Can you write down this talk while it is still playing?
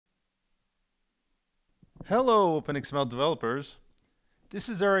Hello, OpenXML developers. This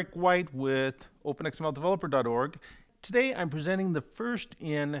is Eric White with OpenXMLDeveloper.org. Today I'm presenting the first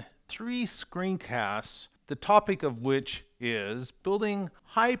in 3 screencasts, the topic of which is building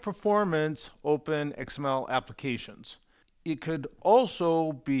high-performance OpenXML applications. It could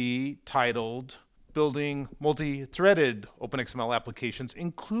also be titled building multi-threaded OpenXML applications,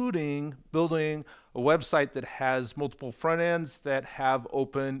 including building a website that has multiple front ends that have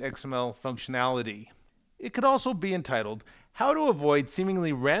OpenXML functionality. It could also be entitled, How to Avoid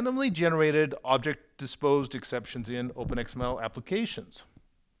Seemingly Randomly Generated Object-Disposed Exceptions in OpenXML Applications.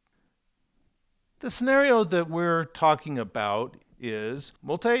 The scenario that we're talking about is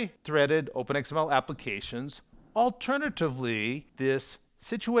multi-threaded OpenXML applications. Alternatively, this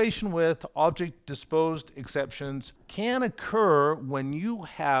situation with object-disposed exceptions can occur when you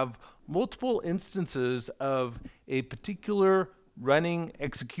have multiple instances of a particular running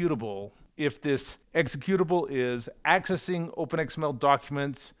executable. If this executable is accessing OpenXML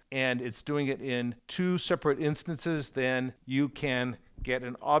documents and it's doing it in 2 separate instances, then you can get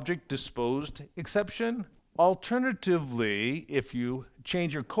an object-disposed exception. Alternatively, if you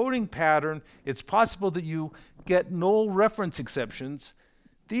change your coding pattern, it's possible that you get null reference exceptions.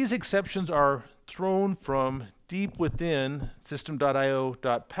 These exceptions are thrown from deep within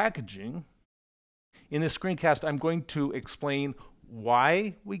system.io.packaging. In this screencast, I'm going to explain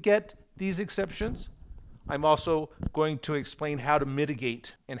why we get these exceptions. I'm also going to explain how to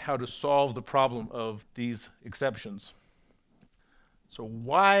mitigate and how to solve the problem of these exceptions. So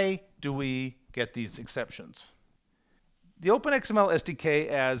why do we get these exceptions? The OpenXML SDK,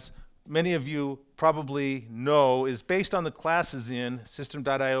 as many of you probably know, is based on the classes in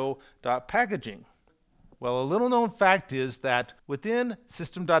system.io.packaging. Well, a little known fact is that within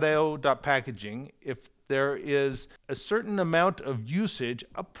system.io.packaging, if there is a certain amount of usage,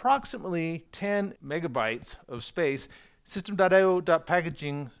 approximately 10 megabytes of space,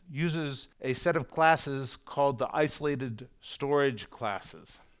 system.io.packaging uses a set of classes called the isolated storage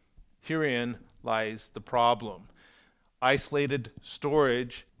classes. Herein lies the problem. Isolated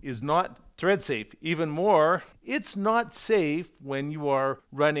storage is not thread safe. Even more, it's not safe when you are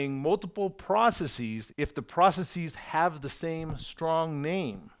running multiple processes if the processes have the same strong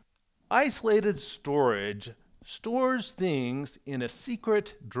name. Isolated storage stores things in a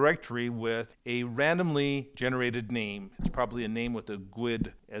secret directory with a randomly generated name. It's probably a name with a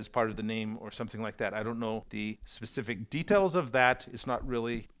GUID as part of the name or something like that. I don't know the specific details of that. It's not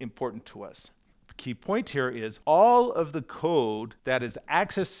really important to us. The key point here is all of the code that is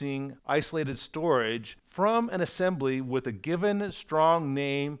accessing isolated storage from an assembly with a given strong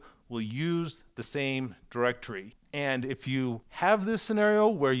name will use the same directory. And if you have this scenario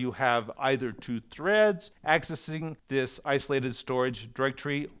where you have either 2 threads accessing this isolated storage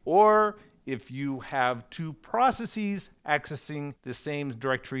directory, or if you have 2 processes accessing the same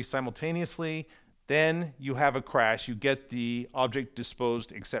directory simultaneously, then you have a crash. You get the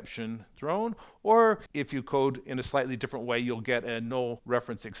object-disposed exception thrown, or if you code in a slightly different way, you'll get a null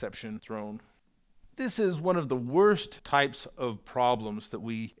reference exception thrown. This is one of the worst types of problems that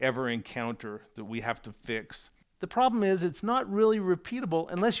we ever encounter that we have to fix. The problem is it's not really repeatable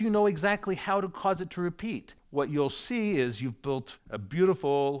unless you know exactly how to cause it to repeat. What you'll see is you've built a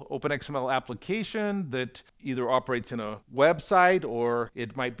beautiful OpenXML application that either operates in a website or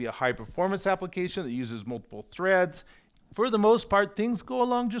it might be a high-performance application that uses multiple threads. For the most part, things go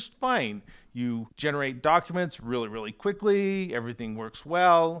along just fine. You generate documents really quickly, everything works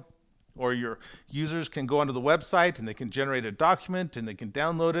well. Or your users can go onto the website and they can generate a document and they can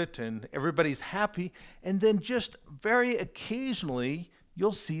download it and everybody's happy. And then just very occasionally,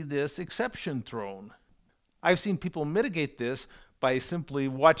 you'll see this exception thrown. I've seen people mitigate this by simply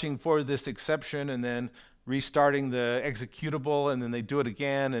watching for this exception and then restarting the executable, and then they do it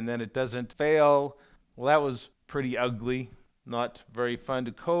again and then it doesn't fail. Well, that was pretty ugly. Not very fun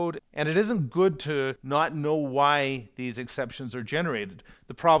to code, and it isn't good to not know why these exceptions are generated.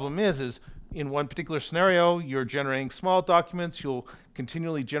 The problem is in one particular scenario, you're generating small documents. You'll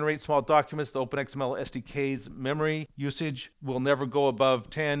continually generate small documents. The OpenXML SDK's memory usage will never go above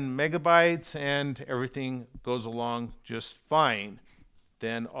 10 megabytes, and everything goes along just fine.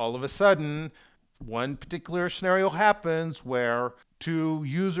 Then all of a sudden, one particular scenario happens where 2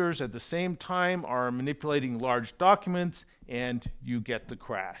 users at the same time are manipulating large documents, and you get the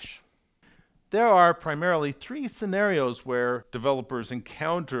crash. There are primarily 3 scenarios where developers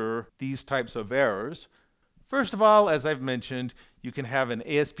encounter these types of errors. First of all, as I've mentioned, you can have an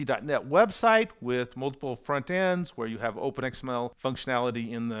ASP.NET website with multiple front ends where you have OpenXML functionality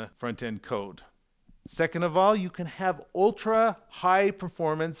in the front end code. Second of all, you can have ultra high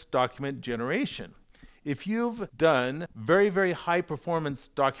performance document generation. If you've done very, very high performance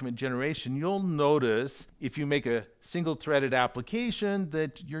document generation, you'll notice if you make a single threaded application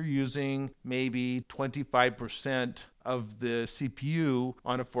that you're using maybe 25% of the CPU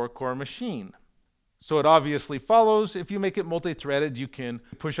on a 4-core machine. So it obviously follows if you make it multi-threaded, you can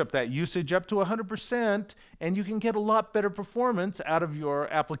push up that usage up to 100% and you can get a lot better performance out of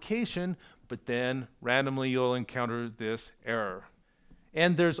your application, but then randomly you'll encounter this error.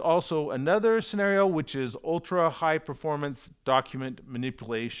 And there's also another scenario, which is ultra high performance document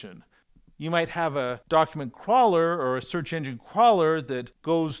manipulation. You might have a document crawler or a search engine crawler that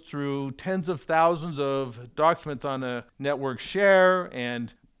goes through tens of thousands of documents on a network share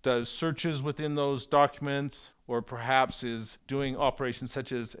and does searches within those documents, or perhaps is doing operations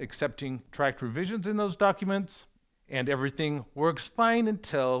such as accepting tracked revisions in those documents. And everything works fine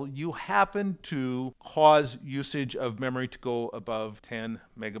until you happen to cause usage of memory to go above 10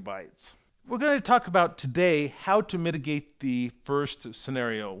 megabytes. We're going to talk about today how to mitigate the first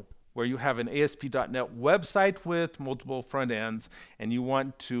scenario, where you have an ASP.NET website with multiple front ends and you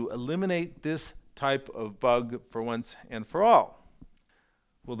want to eliminate this type of bug for once and for all.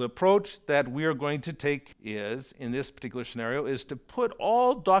 Well, the approach that we are going to take is, in this particular scenario, is to put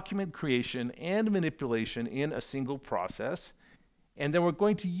all document creation and manipulation in a single process. And then we're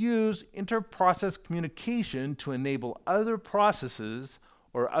going to use inter-process communication to enable other processes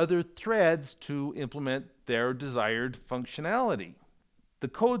or other threads to implement their desired functionality. The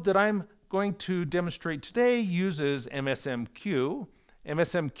code that I'm going to demonstrate today uses MSMQ.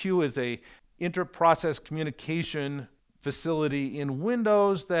 MSMQ is a inter-process communication facility in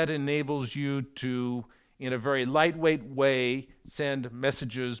Windows that enables you to, in a very lightweight way, send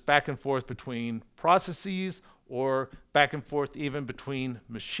messages back and forth between processes or back and forth even between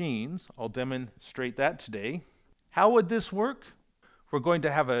machines. I'll demonstrate that today. How would this work? We're going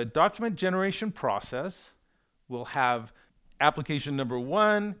to have a document generation process. We'll have application number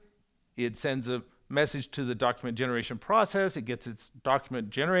 1. It sends a message to the document generation process. It gets its document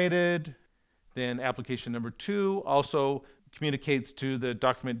generated. Then application number 2 also communicates to the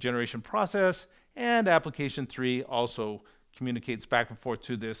document generation process, and application 3 also communicates back and forth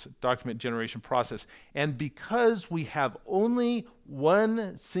to this document generation process. And because we have only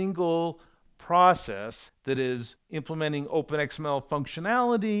one single process that is implementing OpenXML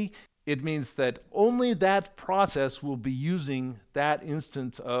functionality, it means that only that process will be using that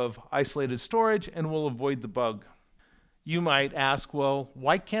instance of isolated storage and will avoid the bug. You might ask, well,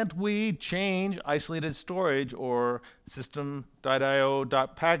 why can't we change isolated storage or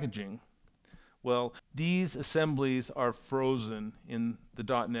system.io.packaging? Well, these assemblies are frozen in the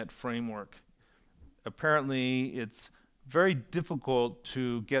 .NET framework. Apparently, it's very difficult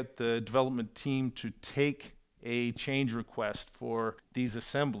to get the development team to take a change request for these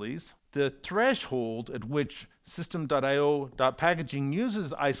assemblies. The threshold at which system.io.packaging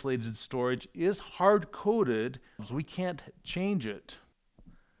uses isolated storage is hard-coded, so we can't change it.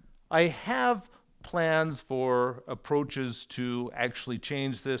 I have plans for approaches to actually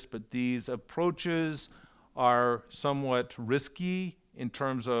change this, but these approaches are somewhat risky in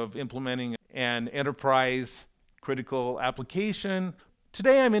terms of implementing an enterprise critical application.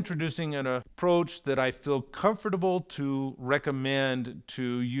 Today I'm introducing an approach that I feel comfortable to recommend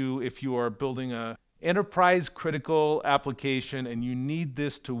to you if you are building an enterprise critical application and you need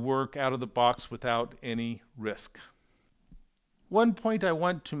this to work out of the box without any risk. One point I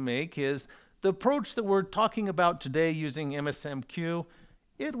want to make is the approach that we're talking about today using MSMQ,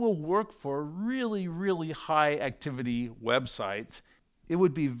 it will work for really, really high activity websites. It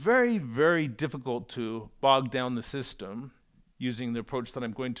would be very, very difficult to bog down the system using the approach that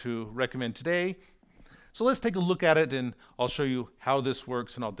I'm going to recommend today. So let's take a look at it and I'll show you how this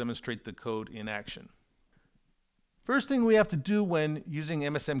works and I'll demonstrate the code in action. First thing we have to do when using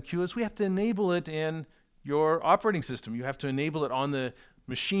MSMQ is we have to enable it in your operating system. You have to enable it on the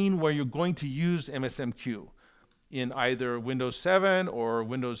machine where you're going to use MSMQ. In either Windows 7 or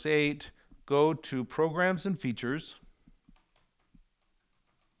Windows 8, go to Programs and Features.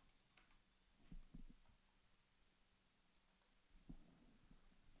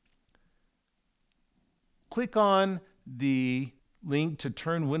 Click on the link to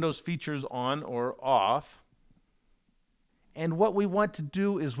turn Windows features on or off. And what we want to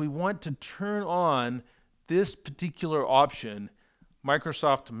do is we want to turn on this particular option,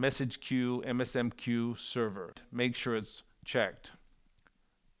 Microsoft Message Queue MSMQ Server. Make sure it's checked.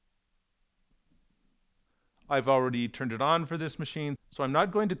 I've already turned it on for this machine, so I'm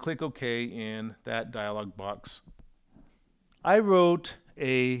not going to click OK in that dialog box. I wrote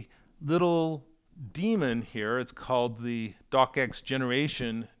a little daemon here. It's called the docx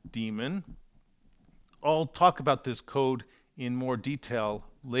generation daemon. I'll talk about this code in more detail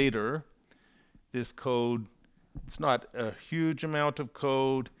later. This code, it's not a huge amount of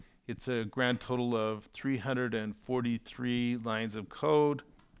code. It's a grand total of 343 lines of code.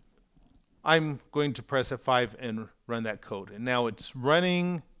 I'm going to press F5 and run that code. And now it's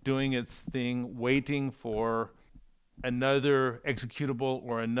running, doing its thing, waiting for another executable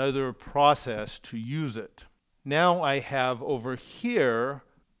or another process to use it. Now I have over here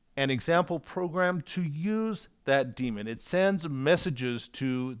an example program to use that daemon. It sends messages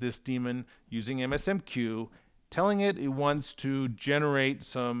to this daemon using MSMQ, telling it wants to generate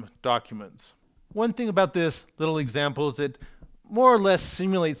some documents. One thing about this little example is it more or less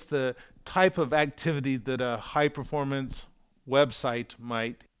simulates the type of activity that a high-performance website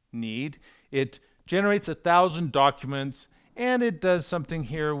might need. It generates 1,000 documents, and it does something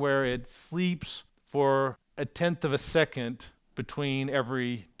here where it sleeps for 1/10 of a second between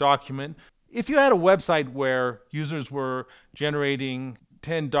every document. If you had a website where users were generating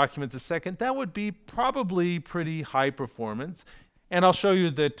 10 documents a second, that would be probably pretty high performance. And I'll show you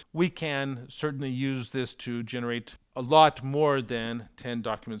that we can certainly use this to generate a lot more than 10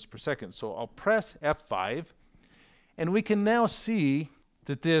 documents per second. So I'll press F5, and we can now see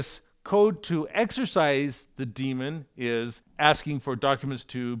that this code to exercise the daemon is asking for documents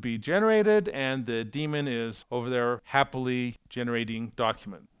to be generated, and the daemon is over there happily generating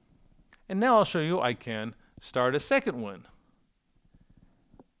documents. And now I'll show you I can start a second one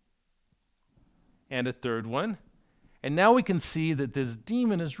and a third one. And now we can see that this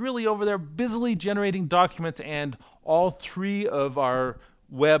daemon is really over there busily generating documents, and all three of our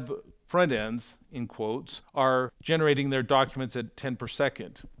web front ends, in quotes, are generating their documents at 10 per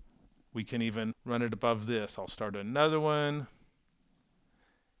second. We can even run it above this. I'll start another one,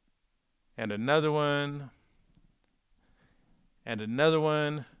 and another one, and another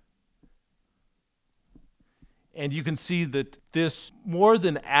one. And you can see that this more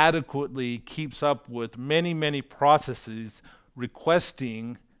than adequately keeps up with many, many processes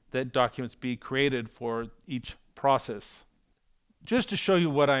requesting that documents be created for each process. Just to show you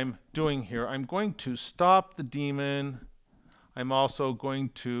what I'm doing here, I'm going to stop the daemon. I'm also going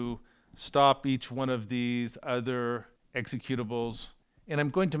to stop each one of these other executables. And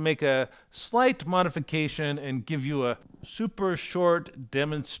I'm going to make a slight modification and give you a super short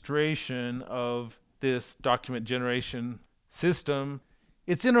demonstration of this document generation system.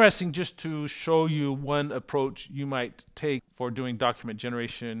 It's interesting just to show you one approach you might take for doing document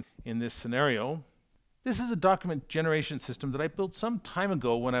generation in this scenario. This is a document generation system that I built some time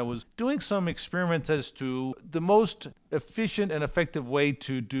ago when I was doing some experiments as to the most efficient and effective way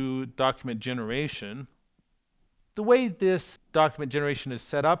to do document generation. The way this document generation is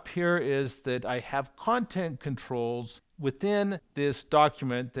set up here is that I have content controls within this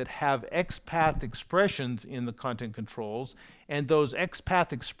document that have XPath expressions in the content controls, and those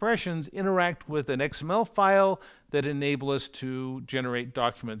XPath expressions interact with an XML file that enable us to generate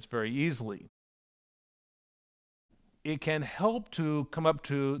documents very easily. It can help to come up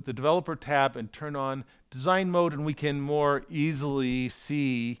to the developer tab and turn on design mode, and we can more easily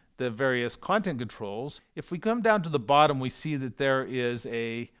see the various content controls. If we come down to the bottom, we see that there is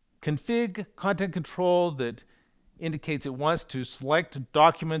a config content control that indicates it wants to select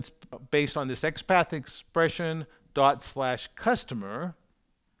documents based on this XPath expression /customer.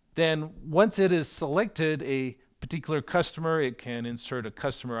 Then once it is selected a particular customer, it can insert a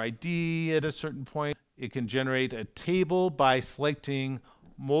customer ID at a certain point. It can generate a table by selecting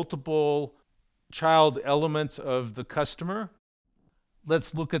multiple child elements of the customer.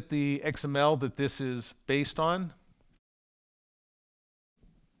 Let's look at the XML that this is based on.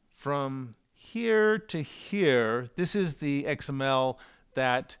 From here to here, this is the XML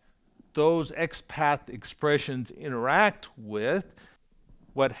that those XPath expressions interact with.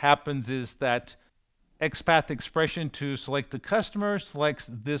 What happens is that XPath expression to select the customer selects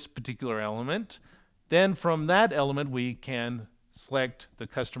this particular element. Then from that element, we can select the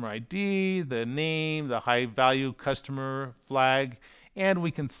customer ID, the name, the high value customer flag, and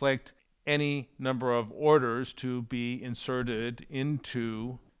we can select any number of orders to be inserted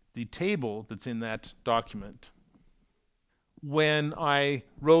into the table that's in that document. When I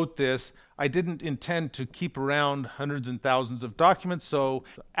wrote this, I didn't intend to keep around hundreds and thousands of documents, so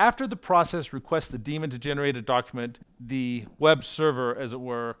after the process requests the daemon to generate a document, the web server, as it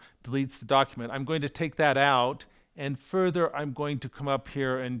were, deletes the document. I'm going to take that out, and further I'm going to come up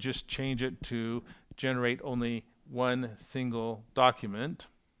here and just change it to generate only one single document.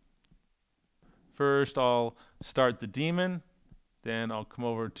 First I'll start the daemon, then I'll come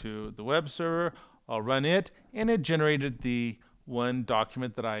over to the web server, I'll run it, and it generated the one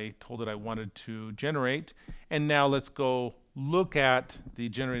document that I told it I wanted to generate. And now let's go look at the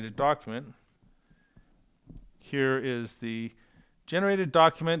generated document. Here is the generated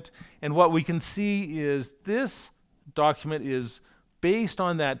document, and what we can see is this document is based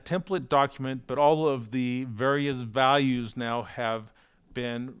on that template document, but all of the various values now have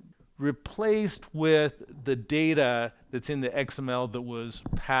been replaced with the data that's in the XML that was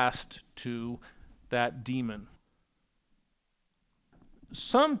passed to that daemon.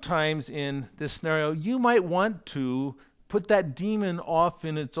 Sometimes in this scenario, you might want to put that daemon off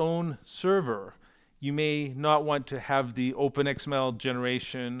in its own server. You may not want to have the OpenXML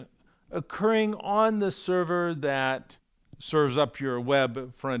generation occurring on the server that serves up your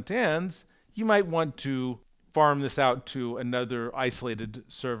web front ends. You might want to farm this out to another isolated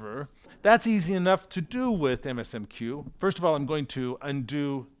server. That's easy enough to do with MSMQ. First of all, I'm going to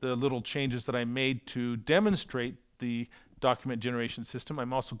undo the little changes that I made to demonstrate the document generation system.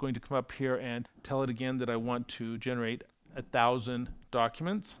 I'm also going to come up here and tell it again that I want to generate 1,000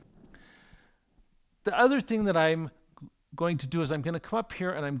 documents. The other thing that I'm going to do is I'm going to come up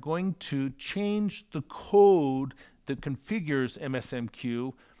here and I'm going to change the code that configures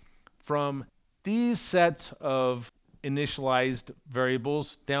MSMQ from these sets of initialized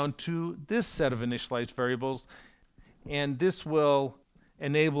variables down to this set of initialized variables. And this will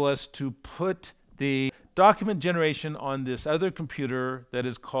enable us to put the document generation on this other computer that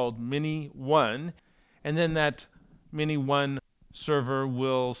is called Mini1. And then that Mini1 server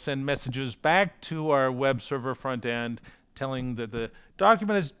will send messages back to our web server front end telling that the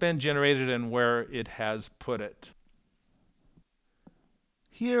document has been generated and where it has put it.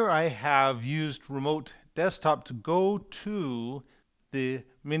 Here I have used remote desktop to go to the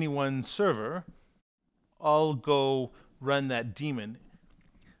Mini1 server. I'll go run that daemon.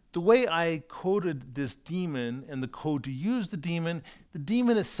 The way I coded this daemon and the code to use the daemon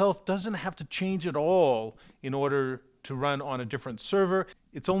itself doesn't have to change at all in order to run on a different server.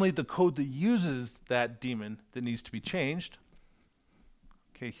 It's only the code that uses that daemon that needs to be changed.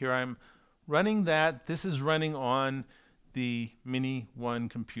 Okay, here I'm running that. This is running on the Mini1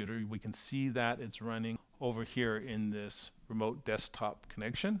 computer. We can see that it's running over here in this remote desktop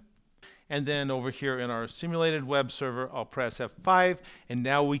connection. And then over here in our simulated web server, I'll press F5, and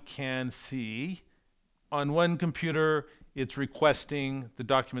now we can see on one computer it's requesting the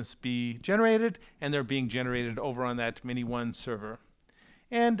documents be generated, and they're being generated over on that Mini1 server.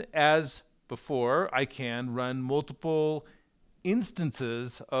 And as before, I can run multiple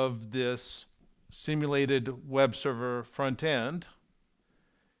instances of this simulated web server front end.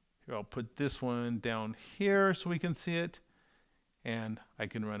 Here, I'll put this one down here so we can see it. And I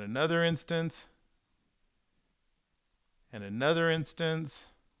can run another instance, and another instance,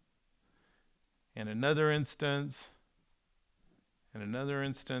 and another instance, and another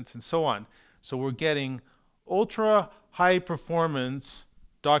instance, and so on. So we're getting ultra high performance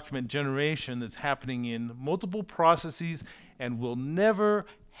document generation that's happening in multiple processes, and we'll never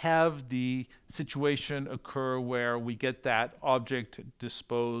have the situation occur where we get that object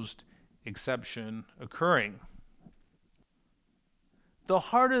disposed exception occurring. The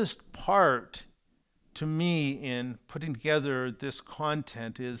hardest part to me in putting together this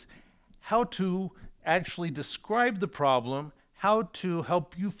content is how to actually describe the problem, how to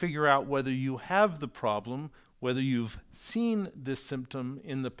help you figure out whether you have the problem, whether you've seen this symptom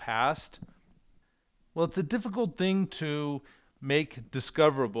in the past. Well, it's a difficult thing to make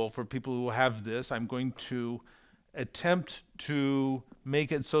discoverable for people who have this. I'm going to attempt to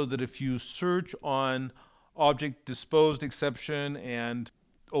make it so that if you search on ObjectDisposedException and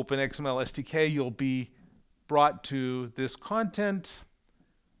OpenXmlSdk, you'll be brought to this content.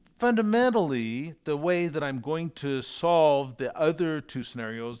 Fundamentally, the way that I'm going to solve the other two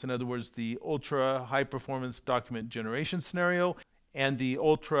scenarios, in other words, the ultra high performance document generation scenario and the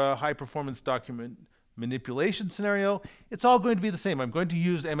ultra high performance document manipulation scenario, it's all going to be the same. I'm going to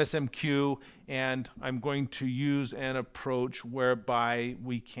use MSMQ, and I'm going to use an approach whereby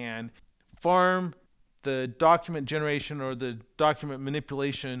we can farm the document generation or the document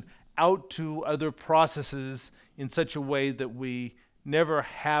manipulation out to other processes in such a way that we never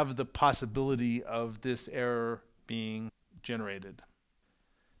have the possibility of this error being generated.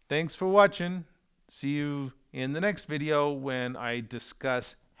 Thanks for watching. See you in the next video when I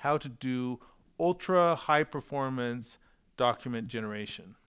discuss how to do ultra high performance document generation.